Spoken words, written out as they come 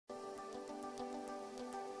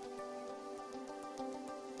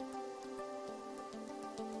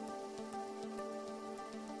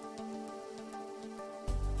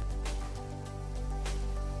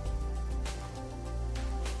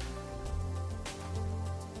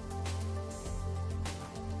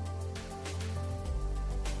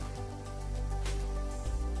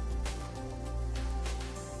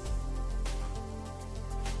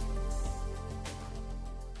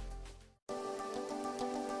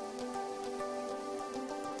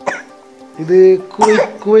ഇത്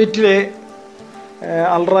കുവൈറ്റിലെ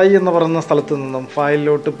അൽറായി എന്ന് പറയുന്ന സ്ഥലത്ത് നിന്നും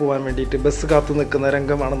ഫായലിലോട്ട് പോകാൻ വേണ്ടിയിട്ട് ബസ് കാത്തു നിൽക്കുന്ന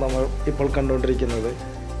രംഗമാണ് നമ്മൾ ഇപ്പോൾ കണ്ടുകൊണ്ടിരിക്കുന്നത്.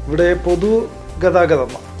 ഇവിടെ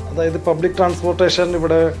പൊതുഗതാഗതം, അതായത് പബ്ലിക് ട്രാൻസ്പോർട്ടേഷൻ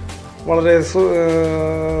ഇവിടെ വളരെ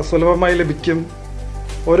സുലഭമായി ലഭിക്കും.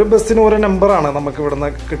 ഓരോ ബസ്സിനും ഓരോ നമ്പറാണ് നമുക്ക് ഇവിടെ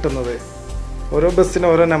നിന്ന് കിട്ടുന്നത്. ഓരോ ബസ്സിനും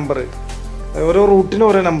ഓരോ നമ്പർ, ഓരോ റൂട്ടിനും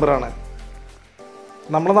ഓരോ നമ്പറാണ്.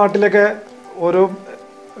 നമ്മുടെ നാട്ടിലൊക്കെ ഓരോ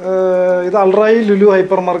ഇത് അൽറായി ലുലു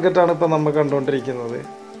ഹൈപ്പർ മാർക്കറ്റാണ് ഇപ്പോൾ നമ്മൾ കണ്ടുകൊണ്ടിരിക്കുന്നത്.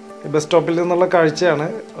 ബസ് സ്റ്റോപ്പിൽ നിന്നുള്ള കാഴ്ചയാണ്,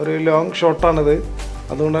 ഒരു ലോങ് ഷോട്ടാണിത്.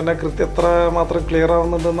 അതുകൊണ്ട് തന്നെ എത്ര മാത്രം ക്ലിയർ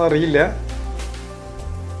ആവുന്നുണ്ടെന്ന് അറിയില്ല.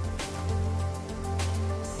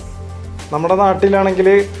 നമ്മുടെ നാട്ടിലാണെങ്കിൽ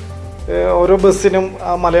ഓരോ ബസ്സിനും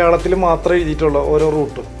മലയാളത്തിൽ മാത്രമേ എഴുതിയിട്ടുള്ളൂ ഓരോ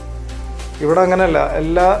റൂട്ടും. ഇവിടെ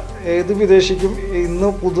അങ്ങനെയല്ല. ഏത് വിദേശിക്കും, ഇന്ന്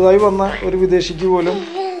പുതുതായി വന്ന ഒരു വിദേശിക്ക് പോലും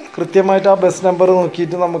കൃത്യമായിട്ട് ആ ബസ് നമ്പർ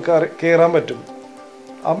നോക്കിയിട്ട് നമുക്ക് കയറാൻ പറ്റും.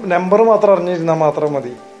 ആ നമ്പർ മാത്രം അറിഞ്ഞിരുന്നാൽ മാത്രം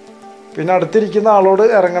മതി. പിന്നെ അടുത്തിരിക്കുന്ന ആളോട്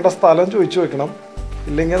ഇറങ്ങേണ്ട സ്ഥലം ചോദിച്ചു വെക്കണം,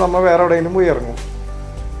 ഇല്ലെങ്കിൽ നമ്മൾ വേറെ എവിടെയെങ്കിലും പോയി ഇറങ്ങും.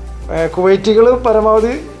 കുവൈറ്റികൾ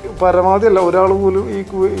പരമാവധി അല്ല, ഒരാൾ പോലും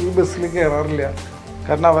ഈ ബസ്സിൽ കയറാറില്ല.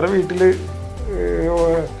 കാരണം അവരെ വീട്ടിൽ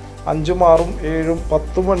 5, 6, 7,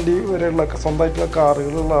 10 വണ്ടി വരെയുള്ള സ്വന്തമായിട്ടുള്ള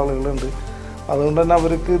കാറുകളുള്ള ആളുകളുണ്ട്. അതുകൊണ്ട് തന്നെ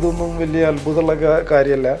അവർക്ക് ഇതൊന്നും വലിയ അത്ഭുതമുള്ള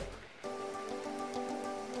കാര്യമല്ല.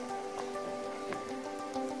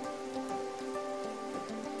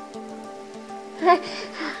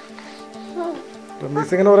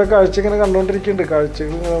 ഇങ്ങനെ ഓരോ കാഴ്ച ഇങ്ങനെ കണ്ടുകൊണ്ടിരിക്കുന്നുണ്ട്.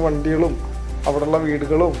 കാഴ്ചകൾ ഇങ്ങനെ വണ്ടികളും അവിടെയുള്ള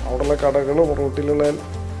വീടുകളും അവിടെയുള്ള കടകളും റൂട്ടിലുള്ള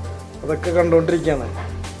അതൊക്കെ കണ്ടുകൊണ്ടിരിക്കുകയാണ്.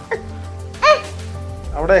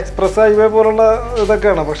 അവിടെ എക്സ്പ്രസ് ഹൈവേ പോലുള്ള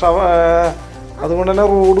ഇതൊക്കെയാണ്. പക്ഷെ അതുകൊണ്ട് തന്നെ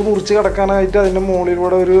റോഡ് മുറിച്ച് കിടക്കാനായിട്ട് അതിൻ്റെ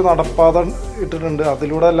മുകളിലൂടെ ഒരു നടപ്പാത ഇട്ടിട്ടുണ്ട്.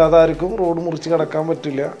 അതിലൂടെ അല്ലാതെ ആർക്കും റോഡ് മുറിച്ച് കിടക്കാൻ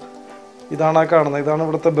പറ്റില്ല. ഇതാണ് ആ കാണുന്നത്. ഇതാണ്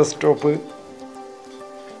ഇവിടുത്തെ ബസ് സ്റ്റോപ്പ്.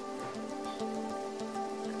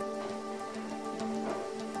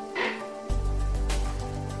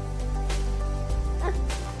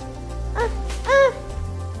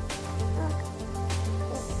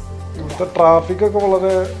 ഇവിടുത്തെ ട്രാഫിക്കൊക്കെ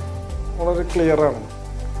വളരെ വളരെ ക്ലിയറാണ്.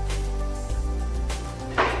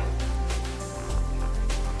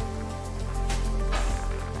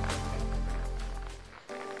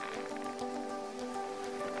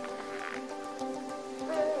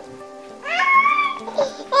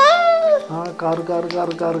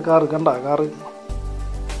 കാറ് കണ്ട കാറ്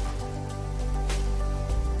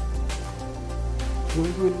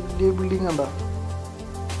വലിയ ബിൽഡിംഗ് കണ്ട.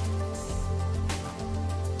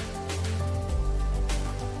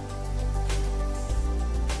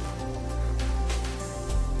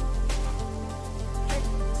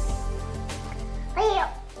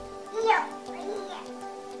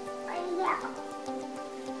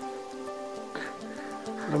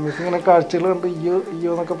 മിസ് ഇങ്ങനെ കാഴ്ചകൾ കണ്ട് അയ്യോ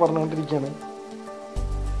എന്നൊക്കെ പറഞ്ഞുകൊണ്ടിരിക്കുകയാണ്.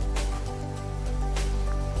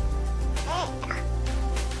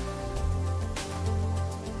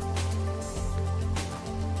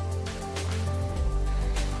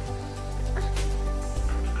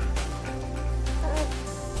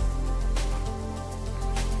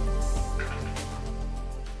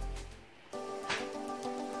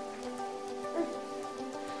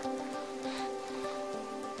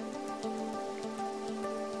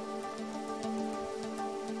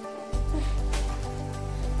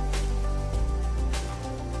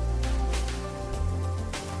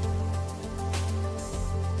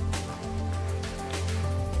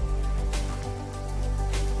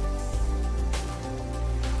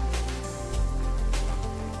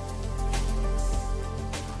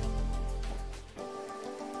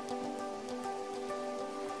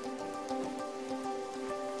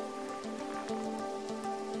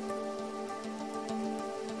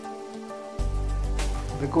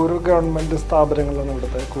 ഇതൊക്കെ ഓരോ ഗവൺമെൻറ് സ്ഥാപനങ്ങളാണ്.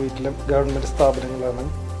 ഇവിടുത്തെ കുവൈറ്റിലെ ഗവൺമെൻറ് സ്ഥാപനങ്ങളാണ്.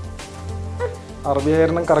 അറബി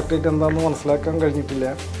ആയിരുന്നു കറക്റ്റായിട്ട് എന്താണെന്ന് മനസ്സിലാക്കാൻ കഴിഞ്ഞിട്ടില്ല.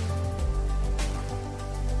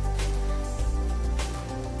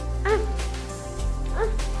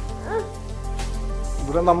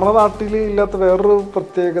 ഇവിടെ നമ്മുടെ നാട്ടിൽ ഇല്ലാത്ത വേറൊരു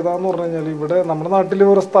പ്രത്യേകത എന്ന് പറഞ്ഞു കഴിഞ്ഞാൽ, ഇവിടെ നമ്മുടെ നാട്ടിൽ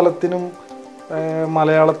ഓരോ സ്ഥലത്തിനും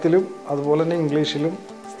മലയാളത്തിലും അതുപോലെ തന്നെ ഇംഗ്ലീഷിലും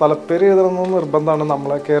സ്ഥലപ്പേര് എഴുതണമെന്ന് നിർബന്ധമാണ്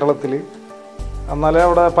നമ്മളെ കേരളത്തിൽ. എന്നാലേ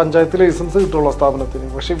അവിടെ പഞ്ചായത്ത് ലൈസൻസ് കിട്ടുള്ളൂ സ്ഥാപനത്തിന്.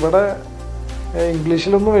 പക്ഷെ ഇവിടെ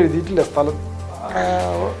ഇംഗ്ലീഷിലൊന്നും എഴുതിയിട്ടില്ല.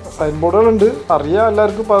 സൈൻ ബോർഡുകളുണ്ട്, അറിയാം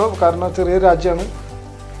എല്ലാവർക്കും. കാരണം ചെറിയ രാജ്യമാണ്.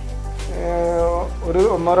 ഒരു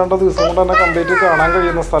 1-2 ദിവസം കൊണ്ട് തന്നെ കംപ്ലീറ്റ് കാണാൻ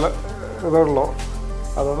കഴിയുന്ന സ്ഥലം ഇതേ ഉള്ളൂ.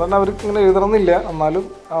 അതുകൊണ്ട് തന്നെ അവർക്ക് ഇങ്ങനെ എഴുതണമെന്നില്ല. എന്നാലും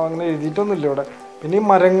അങ്ങനെ എഴുതിയിട്ടൊന്നുമില്ല ഇവിടെ. പിന്നെ ഈ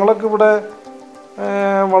മരങ്ങളൊക്കെ ഇവിടെ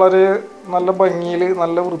വളരെ നല്ല ഭംഗിയിൽ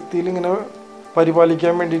നല്ല വൃത്തിയിൽ ഇങ്ങനെ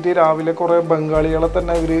പരിപാലിക്കാൻ വേണ്ടിയിട്ട് രാവിലെ കുറേ ബംഗാളികളെ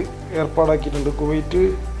തന്നെ ഇവർ ഏർപ്പാടാക്കിയിട്ടുണ്ട്. കുവൈറ്റ്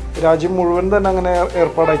രാജ്യം മുഴുവൻ തന്നെ അങ്ങനെ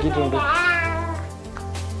ഏർപ്പാടാക്കിയിട്ടുണ്ട്.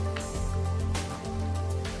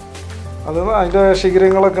 അത് അതിൻ്റെ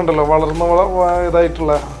ശിഖരങ്ങളൊക്കെ ഉണ്ടല്ലോ, വളർന്ന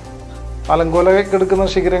ഇതായിട്ടുള്ള അലങ്കോലൊക്കെ എടുക്കുന്ന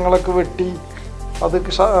ശിഖരങ്ങളൊക്കെ വെട്ടി അത്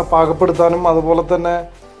പാകപ്പെടുത്താനും അതുപോലെ തന്നെ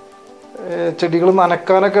ചെടികൾ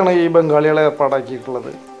നനക്കാനൊക്കെയാണ് ഈ ബംഗാളികളെ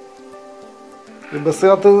ഏർപ്പാടാക്കിയിട്ടുള്ളത്. ഈ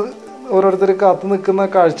ബസ് ഓരോരുത്തർ കാത്തു നിൽക്കുന്ന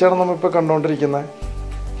കാഴ്ചയാണ് നമ്മളിപ്പോൾ കണ്ടുകൊണ്ടിരിക്കുന്നത്.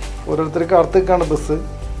 ഓരോരുത്തർ കാത്തു നിൽക്കുകയാണ് ബസ്.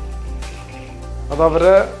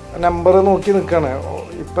 അതവരെ നമ്പർ നോക്കി നിൽക്കുകയാണ്.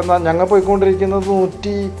 ഇപ്പം ഞങ്ങൾ പോയിക്കൊണ്ടിരിക്കുന്നത്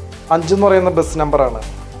 105 എന്ന് പറയുന്ന ബസ് നമ്പറാണ്.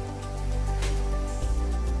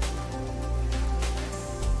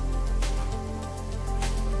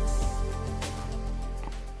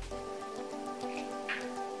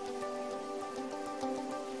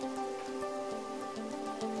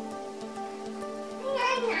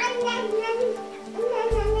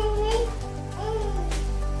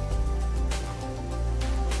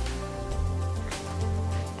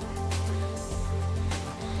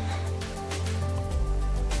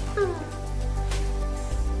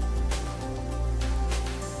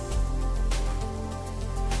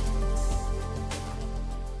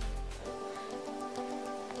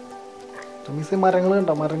 മരങ്ങൾ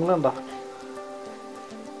കണ്ട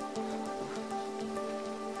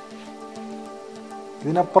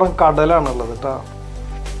ഇതിനപ്പുറം കടലാണുള്ളത് കേട്ടോ.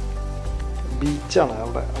 ബീച്ചാണ്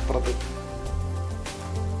അവിടെ അപ്പുറത്ത്.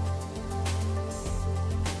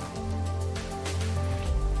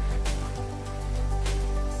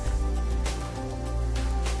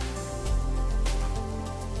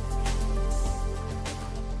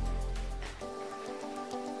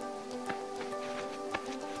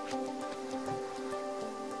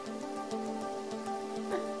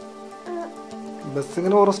 ബസ്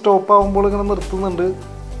ഇങ്ങനെ ഓരോ സ്റ്റോപ്പ് ആകുമ്പോൾ ഇങ്ങനെ നിർത്തുന്നുണ്ട്.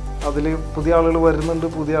 അതിൽ പുതിയ ആളുകൾ വരുന്നുണ്ട്,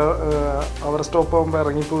 അവരെ സ്റ്റോപ്പ് ആകുമ്പോൾ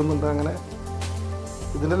ഇറങ്ങിപ്പോകുന്നുണ്ട്. അങ്ങനെ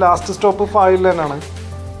ഇതിൻ്റെ ലാസ്റ്റ് സ്റ്റോപ്പ് ഫായിൽ തന്നെയാണ്.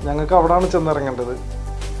 ഞങ്ങൾക്ക് അവിടെയാണ് ചെന്നിറങ്ങേണ്ടത്.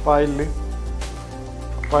 ഫായിൽ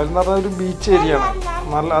എന്ന് പറഞ്ഞാൽ ഒരു ബീച്ച് ഏരിയയാണ്.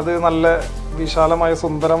 അത് നല്ല വിശാലമായ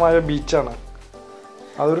സുന്ദരമായ ബീച്ചാണ്.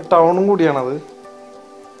 അതൊരു ടൗണും കൂടിയാണത്.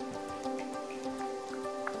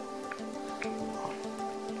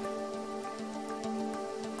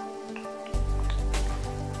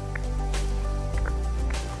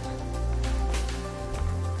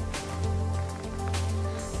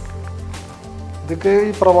 ഇതൊക്കെ ഈ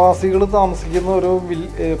പ്രവാസികൾ താമസിക്കുന്ന ഓരോ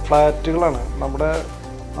ഫ്ലാറ്റുകളാണ്.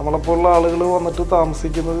 നമ്മളെപ്പോലുള്ള ആളുകൾ വന്നിട്ട്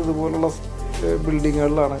താമസിക്കുന്നത് ഇതുപോലുള്ള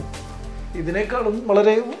ബിൽഡിങ്ങുകളിലാണ്. ഇതിനേക്കാളും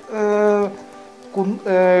വളരെ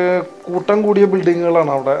കൂട്ടം കൂടിയ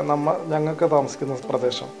ബിൽഡിങ്ങുകളാണ് അവിടെ ഞങ്ങൾക്ക് താമസിക്കുന്ന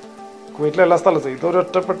പ്രദേശം. കുവൈറ്റിലെ എല്ലാ സ്ഥലത്തും ഇതൊരു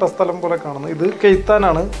ഒറ്റപ്പെട്ട സ്ഥലം പോലെ കാണുന്നത്. ഇത്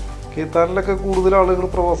കെയ്ത്താനാണ്. കെയ്ത്താനിലൊക്കെ കൂടുതൽ ആളുകൾ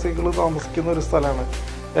പ്രവാസികൾ താമസിക്കുന്ന ഒരു സ്ഥലമാണ്.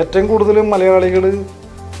 ഏറ്റവും കൂടുതൽ മലയാളികൾ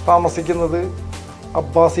താമസിക്കുന്നത്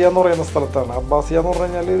അബ്ബാസിയ എന്ന് പറയുന്ന സ്ഥലത്താണ്. അബ്ബാസിയ എന്ന് പറഞ്ഞു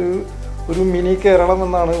കഴിഞ്ഞാൽ ഒരു മിനി കേരളം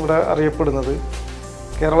എന്നാണ് ഇവിടെ അറിയപ്പെടുന്നത്.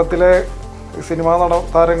 കേരളത്തിലെ സിനിമാ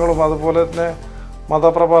താരങ്ങളും അതുപോലെ തന്നെ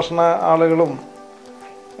മതപ്രഭാഷണ ആളുകളും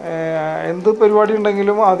എന്ത് പരിപാടി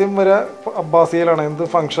ഉണ്ടെങ്കിലും ആദ്യം വരെ അബ്ബാസിയയിലാണ്. എന്ത്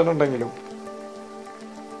ഫങ്ഷൻ ഉണ്ടെങ്കിലും,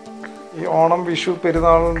 ഈ ഓണം, വിഷു,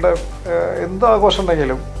 പെരുന്നാളിൻ്റെ എന്ത് ആഘോഷം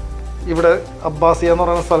ഉണ്ടെങ്കിലും ഇവിടെ അബ്ബാസിയ എന്ന്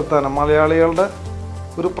പറയുന്ന സ്ഥലത്താണ്. മലയാളികളുടെ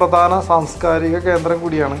ഒരു പ്രധാന സാംസ്കാരിക കേന്ദ്രം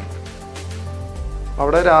കൂടിയാണ്.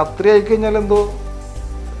 അവിടെ രാത്രി ആയിക്കഴിഞ്ഞാൽ എന്തോ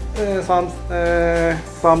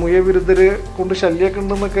സാമൂഹ്യ വിരുദ്ധരെ കൊണ്ട് ശല്യമൊക്കെ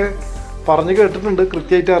ഉണ്ടെന്നൊക്കെ പറഞ്ഞു കേട്ടിട്ടുണ്ട്.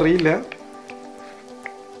 കൃത്യമായിട്ട് അറിയില്ല.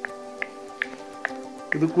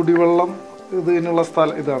 ഇത് കുടിവെള്ളം ഇതിനുള്ള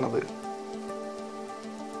സ്ഥലം ഇതാണത്.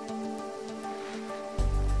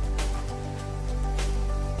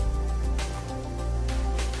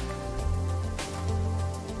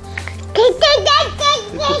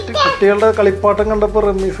 കുട്ടികളുടെ കളിപ്പാട്ടം കണ്ടപ്പോൾ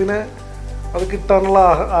റമീസിനെ അത് കിട്ടാനുള്ള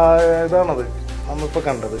ഇതാണത് നമ്മളിപ്പോൾ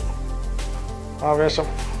കണ്ടത്, ആവേശം.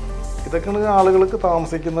 ഇതൊക്കെയാണ് ആളുകൾക്ക്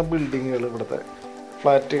താമസിക്കുന്ന ബിൽഡിങ്ങുകൾ, ഇവിടുത്തെ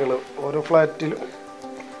ഫ്ലാറ്റുകൾ. ഓരോ ഫ്ലാറ്റിലും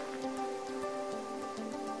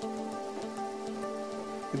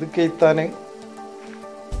ഇത് കെയ്ത്താന്.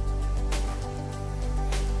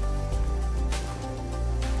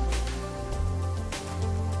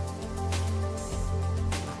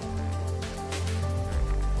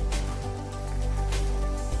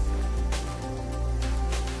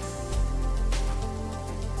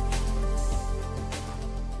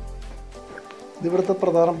 ഇതിവിടുത്തെ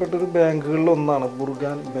പ്രധാനപ്പെട്ട ഒരു ബാങ്കുകളിൽ ഒന്നാണ്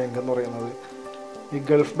ബുർഗാൻ ബാങ്ക് എന്ന് പറയുന്നത്. ഈ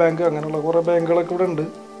ഗൾഫ് ബാങ്ക് അങ്ങനെയുള്ള കുറേ ബാങ്കുകളൊക്കെ ഇവിടെ ഉണ്ട്.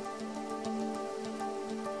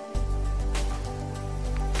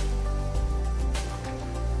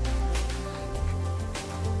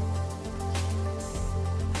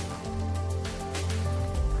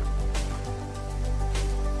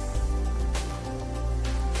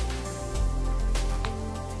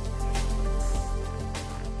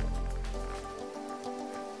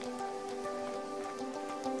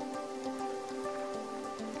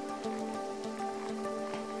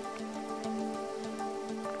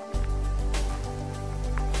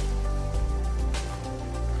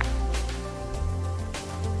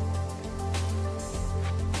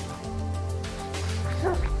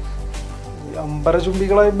 ഈ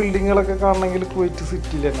അമ്പരചുംബികളായ ബിൽഡിങ്ങുകളൊക്കെ കാണണമെങ്കിൽ കുവൈറ്റ്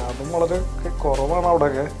സിറ്റിയിൽ തന്നെ, അതും വളരെ കുറവാണ്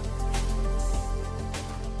അവിടെയൊക്കെ.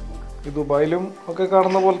 ഈ ദുബായിലും ഒക്കെ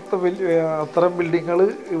കാണുന്ന പോലത്തെ അത്തരം ബിൽഡിങ്ങുകൾ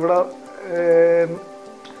ഇവിടെ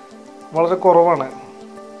വളരെ കുറവാണ്.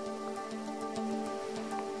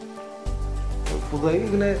 പുതുതായി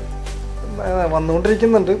ഇങ്ങനെ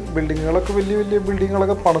വന്നുകൊണ്ടിരിക്കുന്നുണ്ട് ബിൽഡിങ്ങുകളൊക്കെ, വലിയ വലിയ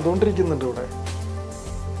ബിൽഡിങ്ങുകളൊക്കെ പണിതുകൊണ്ടിരിക്കുന്നുണ്ട് ഇവിടെ.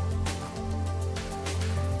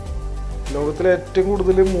 ലോകത്തിലെ ഏറ്റവും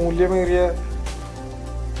കൂടുതൽ മൂല്യമേറിയ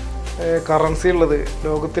കറൻസി ഉള്ളത്,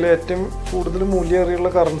 ലോകത്തിലെ ഏറ്റവും കൂടുതൽ മൂല്യമേറിയുള്ള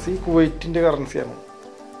കറൻസി കുവൈറ്റിൻ്റെ കറൻസിയാണ്.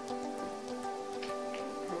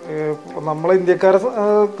 നമ്മളെ ഇന്ത്യക്കാരെ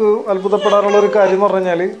അത്ഭുതപ്പെടാനുള്ള ഒരു കാര്യം എന്ന്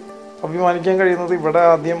പറഞ്ഞാൽ, അഭിമാനിക്കാൻ കഴിയുന്നത്, ഇവിടെ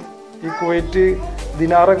ആദ്യം ഈ കുവൈറ്റ്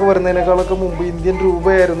ദിനാറൊക്കെ വരുന്നതിനേക്കാളൊക്കെ മുമ്പ് ഇന്ത്യൻ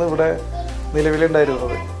രൂപയായിരുന്നു ഇവിടെ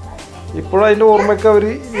നിലവിലുണ്ടായിരുന്നത്. ഇപ്പോഴും അതിൻ്റെ ഓർമ്മയ്ക്ക് അവർ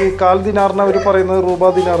ഈ കാൽ ദിനാറിന് അവർ പറയുന്നത് രൂപ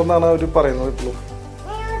ദിനാർ എന്നാണ് അവർ പറയുന്നത് ഇപ്പോഴും.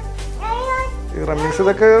 ഈ റമീസ്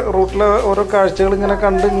ഇതൊക്കെ റൂട്ടിലെ ഓരോ കാഴ്ചകൾ ഇങ്ങനെ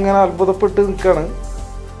കണ്ട് ഇങ്ങനെ അത്ഭുതപ്പെട്ട് നിൽക്കുകയാണ്.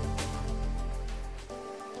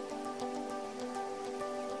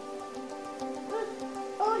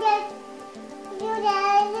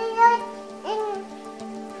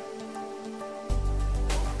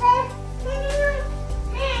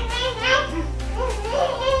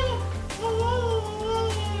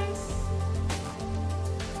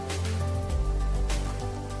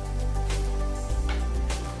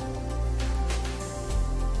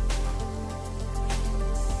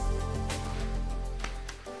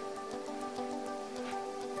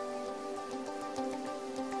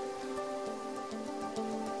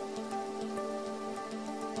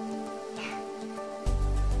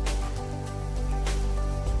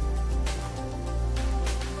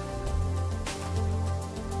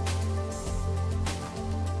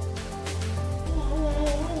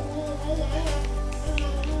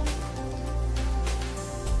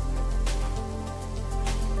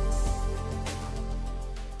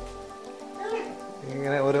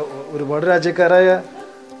 ഇങ്ങനെ ഒരുപാട് രാജ്യക്കാരായ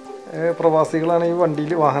പ്രവാസികളാണ് ഈ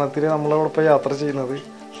വണ്ടിയിൽ, വാഹനത്തിൽ നമ്മളോടൊപ്പം യാത്ര ചെയ്യുന്നത്.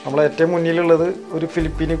 നമ്മളെ ഏറ്റവും മുന്നിലുള്ളത് ഒരു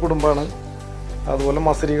ഫിലിപ്പീനി കുടുംബമാണ്. അതുപോലെ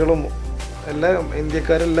മസരികളും എല്ലാം,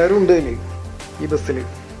 ഇന്ത്യക്കാരെല്ലാവരും ഉണ്ട് ഇതിൽ, ഈ ബസ്സിൽ.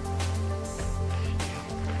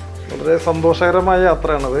 വളരെ സന്തോഷകരമായ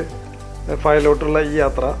യാത്രയാണത്, ഫഹലോട്ടുള്ള ഈ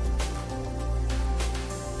യാത്ര.